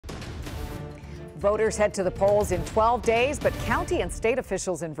Voters head to the polls in 12 days, but county and state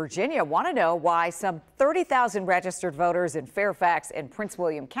officials in Virginia want to know why some 30,000 registered voters in Fairfax and Prince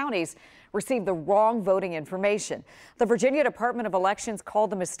Williams counties received the wrong voting information. The Virginia Department of Elections called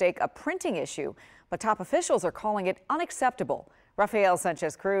the mistake a printing issue, but top officials are calling it unacceptable. Rafael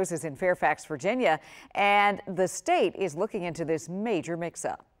Sanchez Cruz is in Fairfax, Virginia, and the state is looking into this major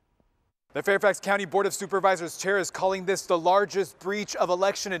mix-up. The Fairfax County Board of Supervisors chair is calling this the largest breach of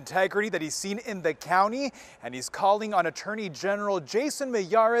election integrity that he's seen in the county, and he's calling on Attorney General Jason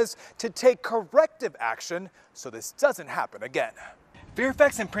Miyares to take corrective action so this doesn't happen again.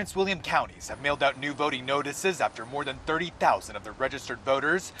 Fairfax and Prince Williams counties have mailed out new voting notices after more than 30,000 of the registered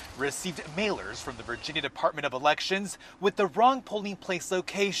voters received mailers from the Virginia Department of Elections with the wrong polling place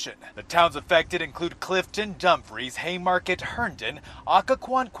location. The towns affected include Clifton, Dumfries, Haymarket, Herndon,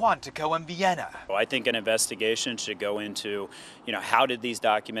 Occoquan, Quantico, and Vienna. I think an investigation should go into, how did these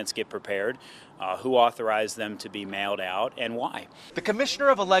documents get prepared? Who authorized them to be mailed out and why? The Commissioner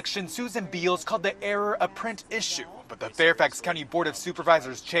of Elections, Susan Beals, called the error a print issue, but the Fairfax County Board of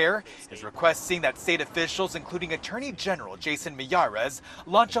Supervisors chair is requesting that state officials, including Attorney General Jason Miyares,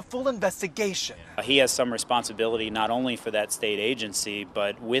 launch a full investigation. He has some responsibility not only for that state agency,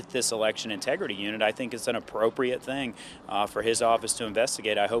 but with this election integrity unit, I think it's an appropriate thing for his office to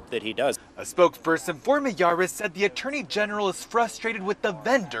investigate. I hope that he does. A spokesperson for Miyares said the Attorney General is frustrated with the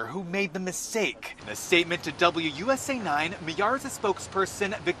vendor who made the mistake. In a statement to WUSA 9, Miyares'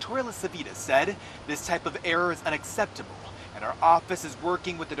 spokesperson Victoria Lasavita said this type of error is unacceptable, and our office is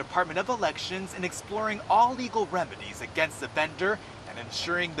working with the Department of Elections in exploring all legal remedies against the vendor and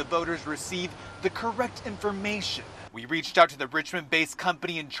ensuring the voters receive the correct information. We reached out to the Richmond-based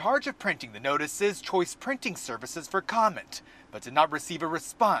company in charge of printing the notices, Choice Printing Services, for comment, but did not receive a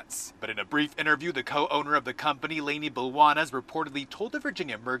response. But in a brief interview, the co-owner of the company, Lainey Bulwanas, reportedly told the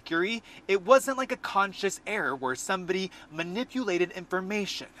Virginia Mercury it wasn't like a conscious error where somebody manipulated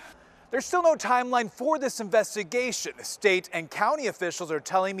information. There's still no timeline for this investigation. State and county officials are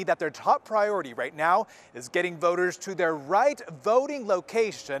telling me that their top priority right now is getting voters to their right voting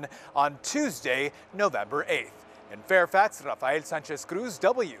location on Tuesday, November 8th. In Fairfax, Rafael Sanchez Cruz,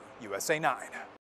 WUSA 9.